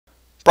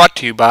Brought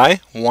to you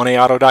by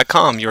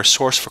 1AAuto.com, your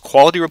source for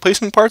quality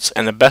replacement parts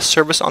and the best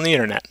service on the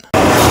internet.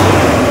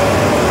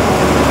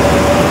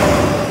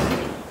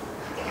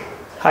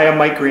 Hi, I'm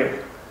Mike Green.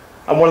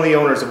 I'm one of the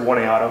owners of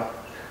 1A Auto.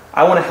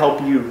 I want to help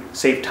you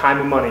save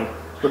time and money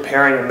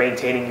repairing and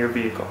maintaining your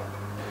vehicle.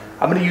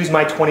 I'm going to use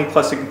my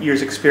 20+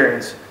 years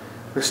experience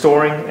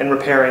restoring and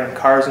repairing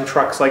cars and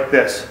trucks like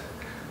this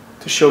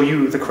to show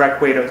you the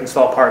correct way to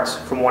install parts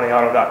from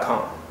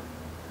 1AAuto.com.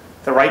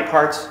 The right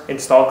parts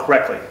installed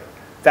correctly.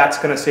 That's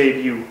going to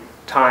save you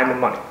time and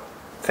money.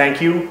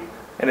 Thank you,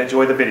 and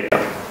enjoy the video.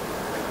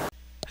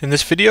 In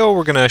this video,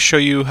 we're going to show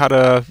you how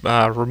to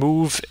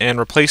remove and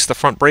replace the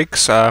front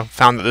brakes.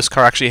 Found that this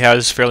car actually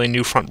has fairly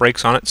new front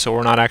brakes on it, so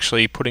we're not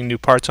actually putting new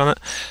parts on it,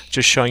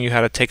 just showing you how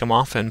to take them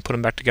off and put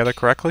them back together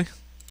correctly.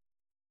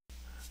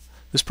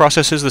 This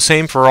process is the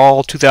same for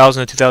all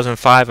 2000 and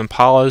 2005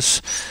 Impalas,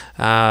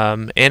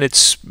 and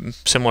it's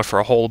similar for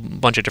a whole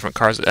bunch of different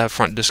cars that have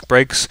front disc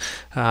brakes.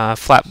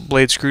 Flat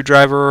blade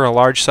screwdriver, a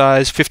large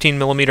size,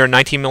 15mm,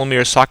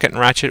 19mm socket and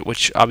ratchet,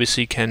 which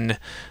obviously can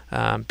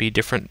be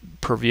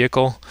different per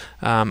vehicle.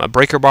 A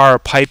breaker bar or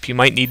pipe, you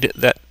might need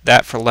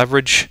that for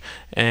leverage,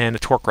 and a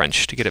torque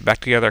wrench to get it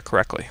back together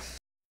correctly.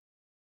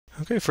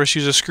 Okay, first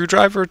use a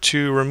screwdriver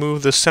to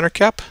remove the center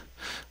cap.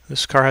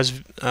 This car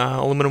has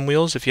aluminum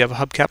wheels. If you have a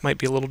hubcap, it might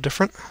be a little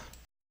different.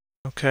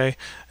 Okay,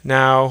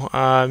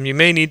 now you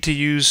may need to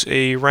use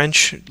a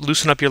wrench.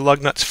 Loosen up your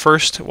lug nuts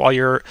first while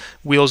your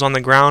wheel's on the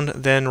ground,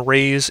 then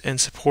raise and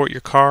support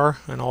your car,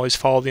 and always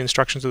follow the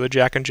instructions of the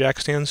jack and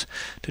jack stands.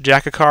 To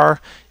jack a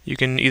car, you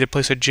can either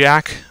place a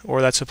jack, or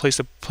that's a place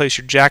to place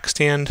your jack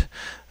stand.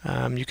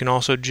 You can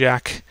also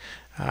jack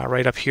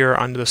right up here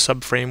onto the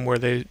subframe where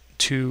the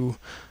two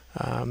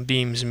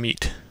beams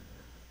meet.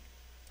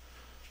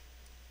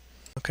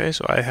 Okay,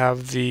 so I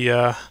have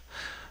the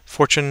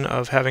fortune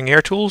of having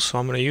air tools, so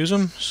I'm going to use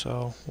them.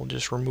 So we'll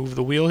just remove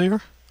the wheel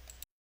here.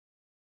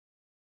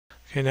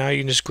 Okay, now you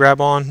can just grab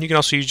on. You can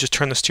also just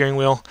turn the steering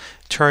wheel,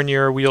 turn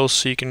your wheels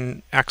so you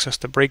can access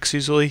the brakes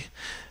easily.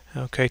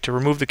 Okay, to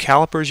remove the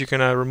calipers, you're going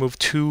to remove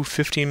two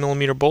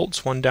 15mm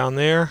bolts, one down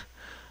there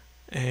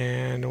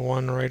and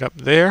one right up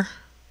there.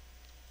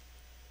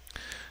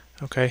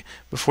 Okay,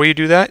 before you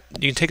do that,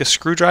 you can take a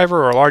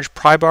screwdriver or a large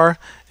pry bar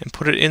and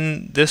put it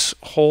in this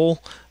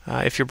hole.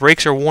 If your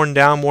brakes are worn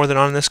down more than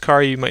on this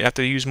car, you might have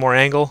to use more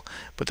angle,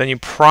 but then you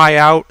pry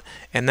out,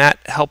 and that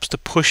helps to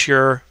push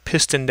your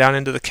piston down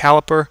into the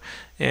caliper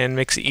and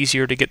makes it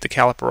easier to get the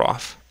caliper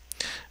off.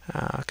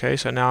 Okay,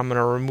 so now I'm going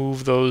to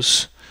remove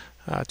those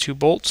two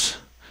bolts,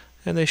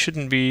 and they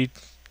shouldn't be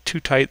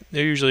too tight.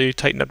 They're usually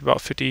tightened up to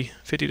about 50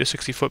 to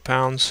 60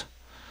 foot-pounds.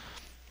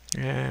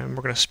 And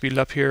we're going to speed it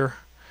up here.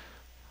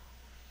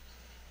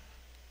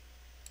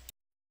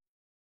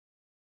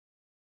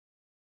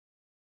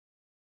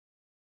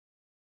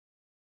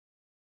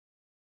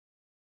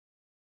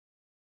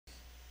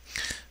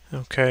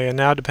 Okay, and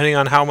now depending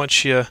on how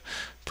much you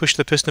push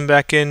the piston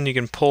back in, you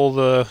can pull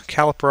the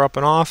caliper up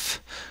and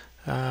off.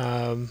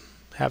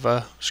 Have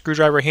a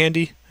screwdriver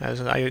handy,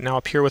 as I now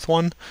appear with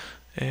one,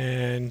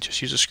 and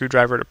just use a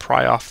screwdriver to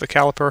pry off the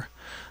caliper.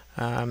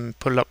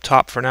 Put it up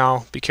top for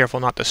now. Be careful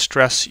not to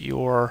stress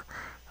your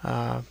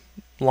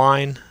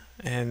line,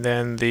 and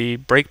then the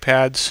brake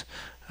pads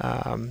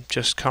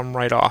just come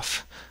right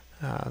off.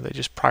 They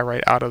just pry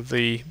right out of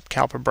the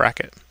caliper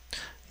bracket.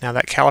 Now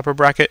that caliper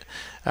bracket,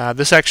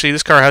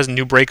 this car has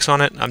new brakes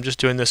on it. I'm just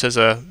doing this as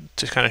to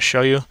kind of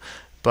show you.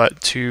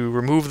 But to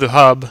remove the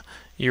hub,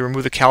 you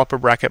remove the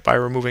caliper bracket by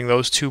removing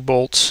those two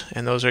bolts,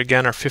 and those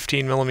again are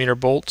 15mm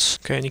bolts.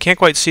 Okay, and you can't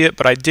quite see it,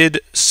 but I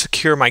did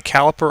secure my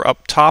caliper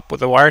up top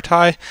with a wire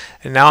tie,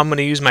 and now I'm going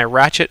to use my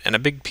ratchet and a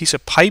big piece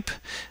of pipe.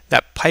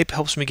 That pipe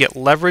helps me get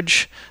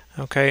leverage.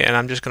 Okay, and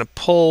I'm just going to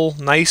pull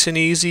nice and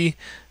easy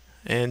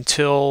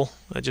until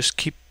I just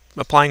keep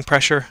applying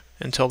pressure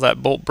until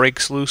that bolt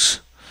breaks loose.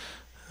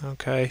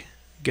 Okay,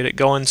 get it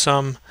going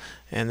some,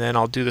 and then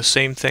I'll do the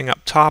same thing up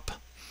top.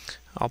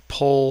 I'll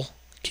pull,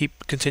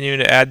 keep continuing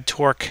to add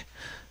torque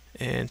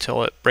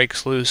until it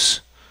breaks loose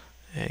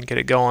and get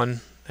it going,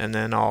 and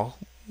then I'll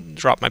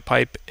drop my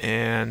pipe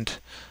and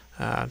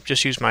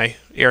just use my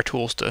air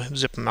tools to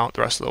zip them out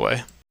the rest of the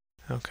way.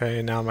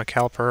 Okay, now my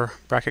caliper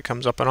bracket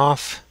comes up and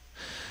off,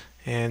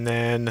 and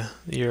then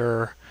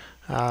your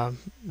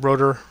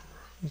rotor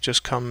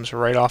just comes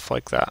right off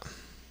like that.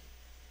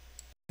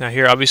 Now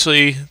here,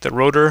 obviously, the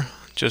rotor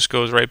just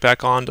goes right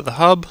back onto the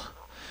hub,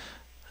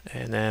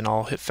 and then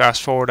I'll hit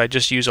fast forward. I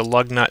just use a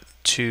lug nut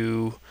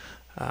to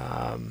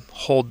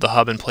hold the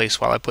hub in place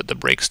while I put the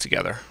brakes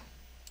together.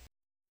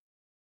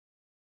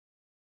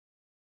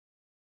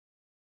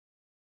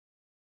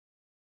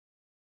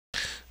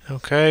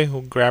 Okay,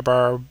 we'll grab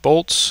our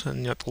bolts,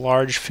 and the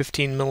large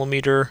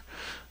 15mm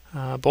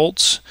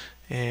bolts,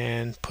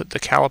 and put the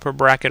caliper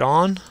bracket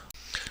on.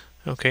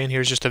 Okay, and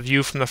here's just a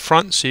view from the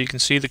front, so you can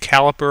see the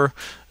caliper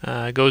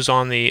goes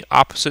on the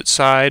opposite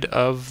side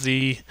of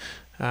the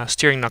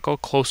steering knuckle,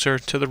 closer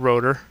to the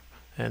rotor,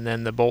 and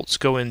then the bolts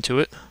go into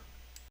it.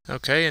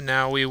 Okay, and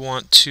now we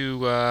want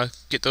to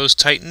get those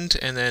tightened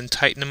and then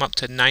tighten them up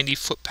to 90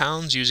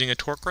 foot-pounds using a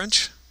torque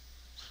wrench.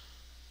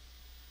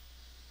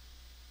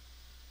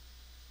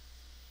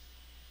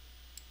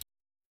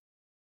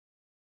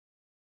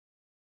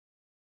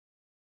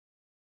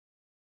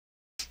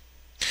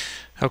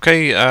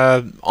 Okay,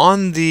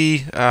 on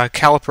the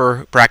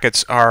caliper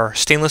brackets are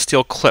stainless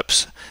steel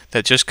clips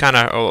that just kind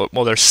of,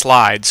 well, they're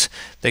slides.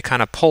 They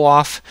kind of pull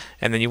off,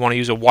 and then you want to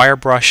use a wire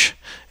brush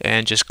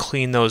and just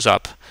clean those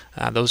up.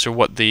 Those are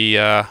what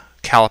the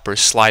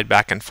calipers slide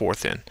back and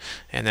forth in.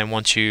 And then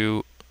once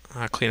you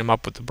clean them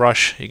up with the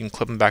brush, you can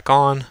clip them back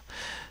on.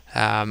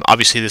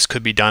 Obviously, this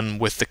could be done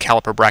with the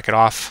caliper bracket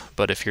off,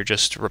 but if you're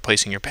just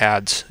replacing your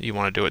pads, you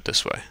want to do it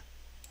this way.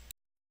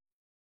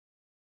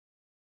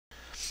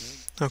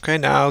 Okay,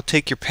 now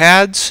take your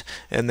pads,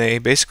 and they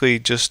basically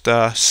just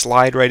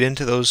slide right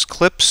into those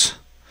clips.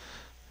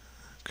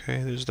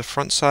 Okay, there's the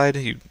front side.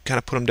 You kind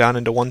of put them down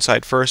into one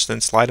side first, then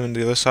slide them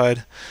into the other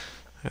side,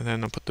 and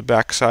then I'll put the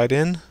back side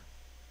in.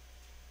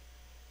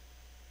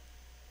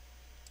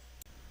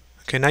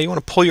 Okay, now you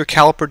want to pull your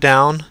caliper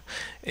down,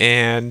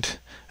 and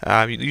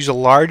you use a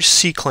large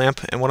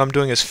C-clamp, and what I'm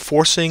doing is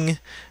forcing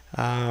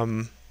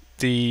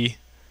the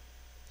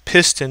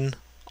piston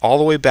all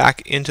the way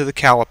back into the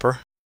caliper.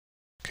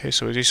 Okay,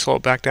 so as you slow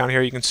it back down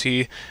here, you can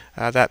see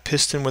that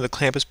piston where the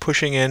clamp is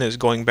pushing in is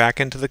going back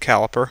into the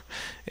caliper.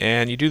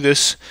 And you do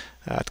this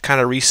to kind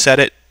of reset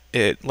it.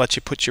 It lets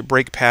you put your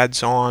brake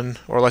pads on,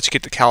 or lets you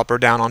get the caliper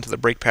down onto the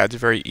brake pads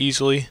very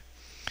easily.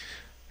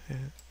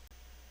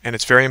 And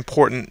it's very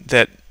important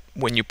that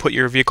when you put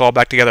your vehicle all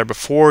back together,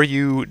 before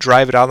you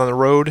drive it out on the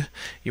road,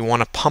 you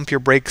want to pump your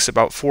brakes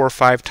about 4 or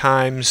 5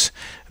 times.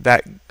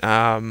 That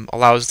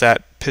allows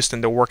that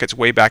piston to work its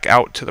way back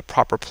out to the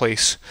proper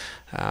place.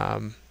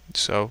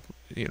 So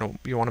you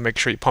want to make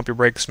sure you pump your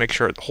brakes, make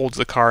sure it holds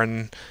the car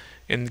in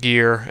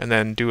gear, and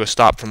then do a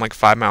stop from like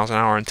 5 miles an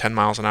hour and 10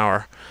 miles an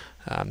hour.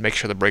 Make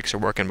sure the brakes are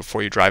working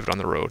before you drive it on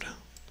the road.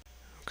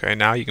 Okay,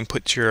 now you can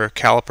put your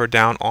caliper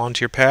down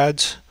onto your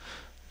pads.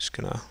 Just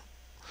gonna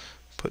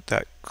put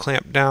that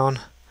clamp down,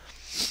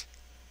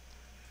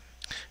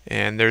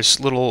 and there's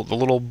the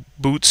little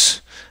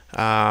boots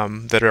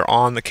that are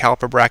on the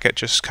caliper bracket.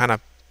 Just kind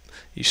of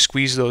you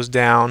squeeze those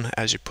down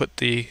as you put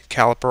the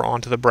caliper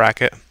onto the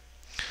bracket.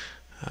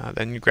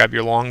 Then you grab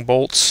your long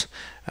bolts.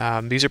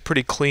 These are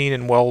pretty clean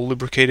and well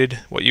lubricated.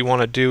 What you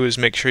want to do is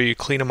make sure you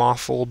clean them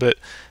off a little bit,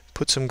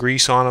 put some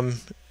grease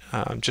on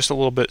them, just a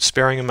little bit,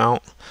 sparing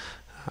amount.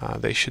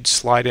 They should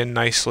slide in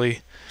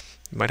nicely.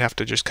 You might have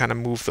to just kind of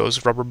move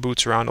those rubber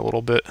boots around a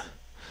little bit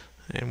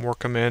and work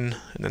them in,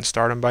 and then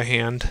start them by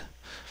hand.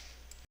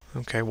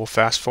 Okay, we'll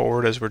fast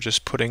forward as we're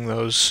just putting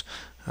those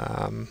 2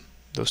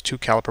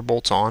 caliper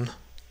bolts on.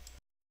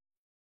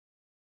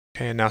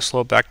 Okay, and now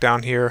slow it back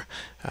down here.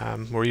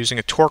 We're using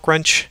a torque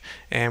wrench,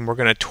 and we're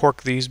going to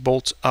torque these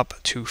bolts up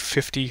to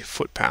 50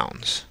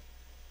 foot-pounds.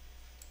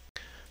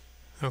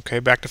 Okay,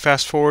 back to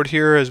fast forward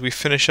here as we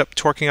finish up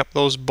torquing up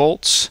those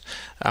bolts.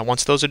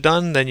 Once those are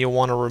done, then you'll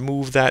want to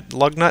remove that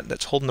lug nut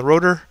that's holding the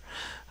rotor,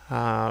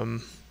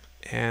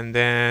 and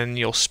then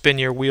you'll spin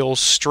your wheels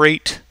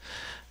straight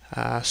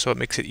so it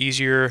makes it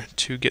easier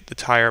to get the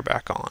tire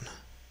back on.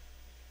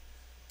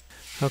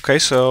 Okay,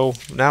 so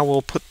now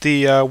we'll put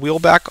the wheel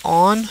back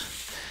on,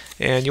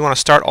 and you want to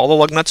start all the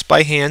lug nuts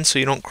by hand so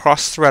you don't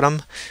cross thread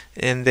them,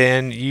 and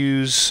then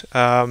use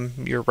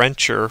your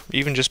wrench, or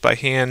even just by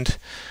hand.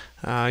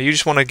 You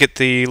just want to get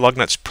the lug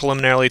nuts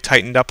preliminarily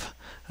tightened up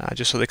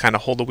just so they kind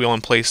of hold the wheel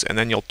in place, and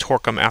then you'll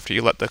torque them after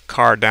you let the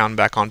car down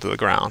back onto the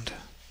ground.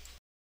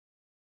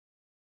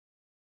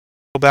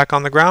 Back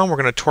on the ground, we're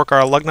going to torque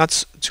our lug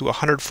nuts to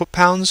 100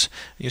 foot-pounds.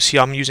 You see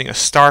I'm using a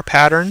star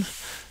pattern,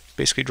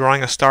 basically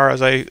drawing a star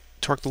as I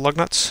torque the lug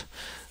nuts.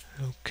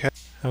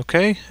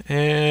 Okay,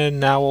 and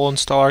now we'll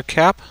install our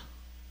cap.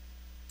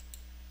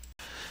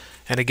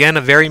 And again,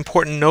 a very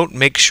important note,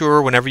 make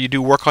sure whenever you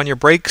do work on your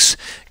brakes,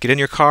 get in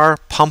your car,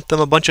 pump them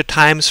a bunch of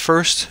times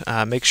first,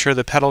 make sure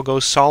the pedal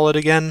goes solid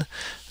again,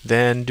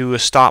 then do a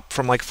stop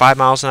from like 5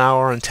 miles an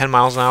hour and 10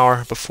 miles an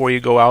hour before you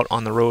go out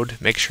on the road.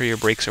 Make sure your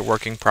brakes are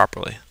working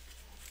properly.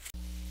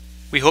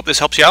 We hope this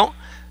helps you out.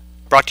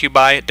 Brought to you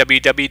by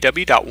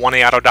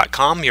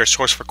www.oneauto.com, your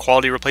source for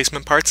quality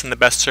replacement parts and the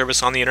best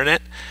service on the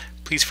internet.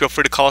 Please feel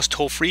free to call us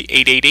toll-free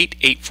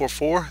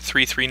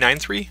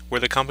 888-844-3393. We're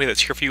the company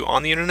that's here for you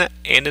on the internet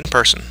and in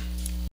person.